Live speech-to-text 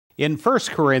In 1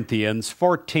 Corinthians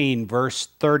 14, verse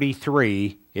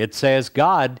 33, it says,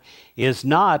 God is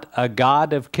not a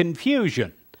God of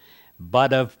confusion,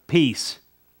 but of peace.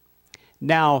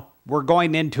 Now, we're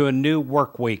going into a new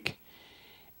work week,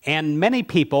 and many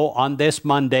people on this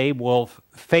Monday will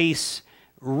face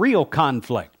real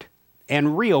conflict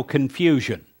and real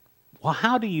confusion. Well,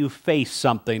 how do you face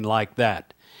something like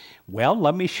that? Well,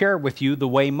 let me share with you the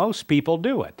way most people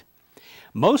do it.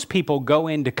 Most people go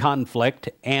into conflict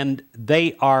and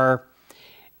they are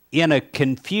in a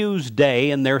confused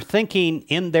day and they're thinking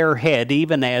in their head,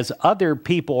 even as other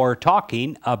people are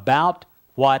talking, about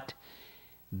what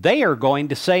they are going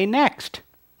to say next.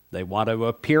 They want to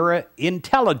appear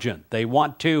intelligent. They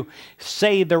want to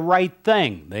say the right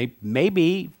thing. They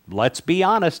maybe, let's be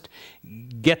honest,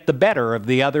 get the better of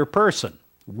the other person,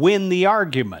 win the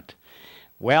argument.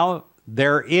 Well,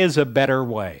 there is a better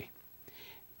way.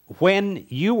 When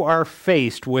you are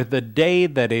faced with a day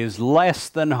that is less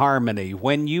than harmony,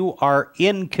 when you are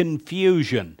in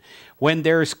confusion, when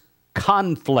there's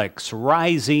conflicts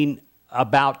rising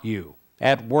about you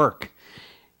at work,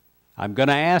 I'm going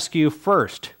to ask you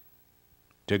first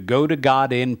to go to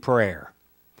God in prayer.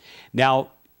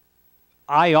 Now,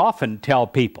 I often tell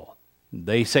people,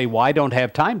 they say, well, I don't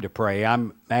have time to pray.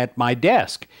 I'm at my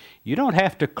desk. You don't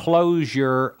have to close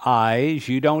your eyes.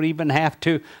 You don't even have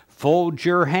to fold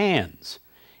your hands.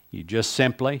 You just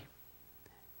simply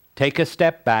take a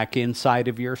step back inside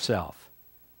of yourself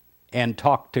and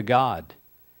talk to God.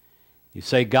 You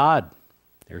say, God,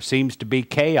 there seems to be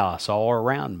chaos all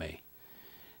around me.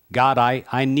 God,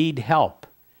 I need help.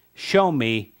 Show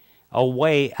me a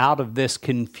way out of this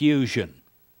confusion.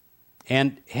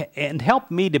 And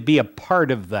help me to be a part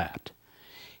of that.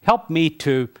 Help me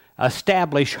to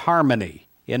establish harmony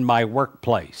in my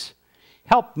workplace.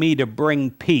 Help me to bring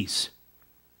peace.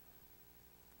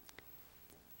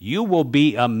 You will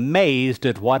be amazed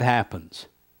at what happens.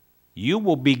 You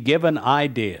will be given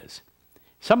ideas.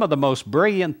 Some of the most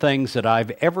brilliant things that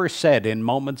I've ever said in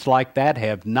moments like that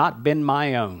have not been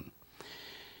my own.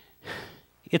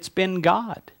 It's been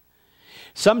God.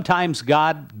 Sometimes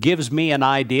God gives me an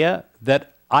idea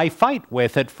that I fight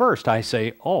with at first. I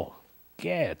say, oh,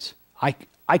 gads,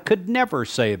 I could never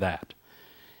say that.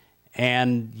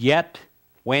 And yet,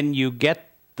 when you get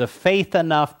the faith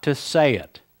enough to say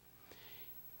it,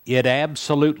 it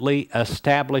absolutely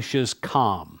establishes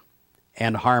calm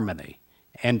and harmony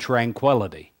and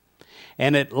tranquility.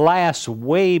 And it lasts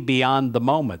way beyond the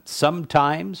moment.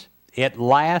 Sometimes it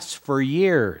lasts for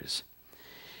years.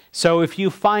 So if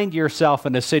you find yourself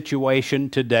in a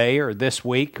situation today or this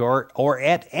week or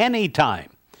at any time,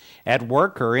 at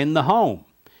work or in the home,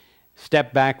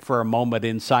 step back for a moment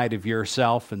inside of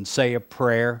yourself and say a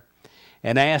prayer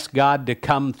and ask God to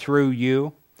come through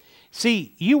you.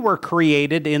 See, you were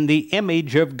created in the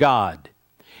image of God.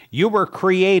 You were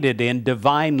created in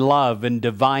divine love and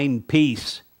divine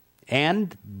peace,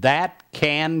 and that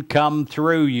can come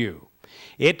through you.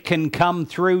 It can come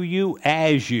through you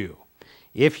as you.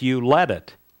 If you let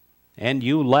it, and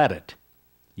you let it,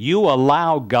 you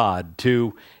allow God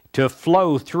to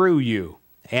flow through you.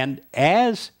 And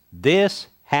as this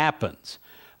happens,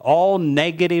 all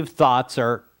negative thoughts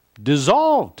are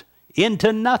dissolved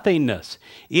into nothingness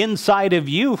inside of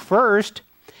you first,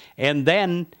 and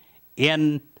then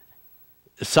inside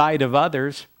of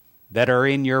others that are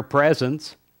in your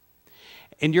presence.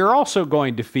 And you're also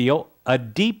going to feel a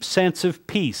deep sense of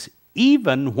peace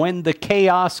even when the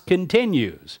chaos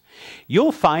continues.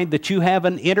 You'll find that you have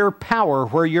an inner power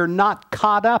where you're not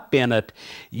caught up in it.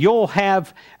 You'll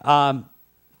have a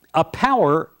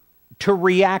power to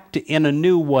react in a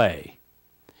new way,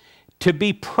 to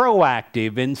be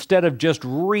proactive instead of just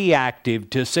reactive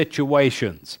to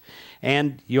situations.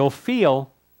 And you'll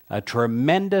feel a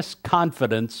tremendous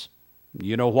confidence.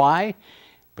 You know why?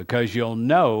 Because you'll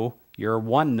know your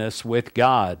oneness with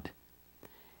God.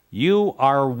 You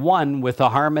are one with the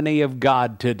harmony of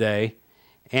God today,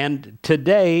 and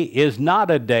today is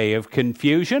not a day of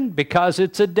confusion because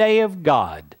it's a day of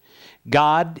God.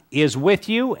 God is with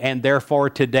you, and therefore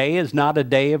today is not a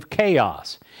day of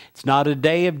chaos. It's not a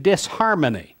day of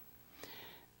disharmony,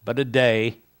 but a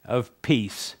day of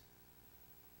peace.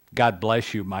 God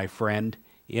bless you, my friend,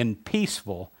 in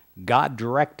peaceful,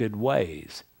 God-directed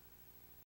ways.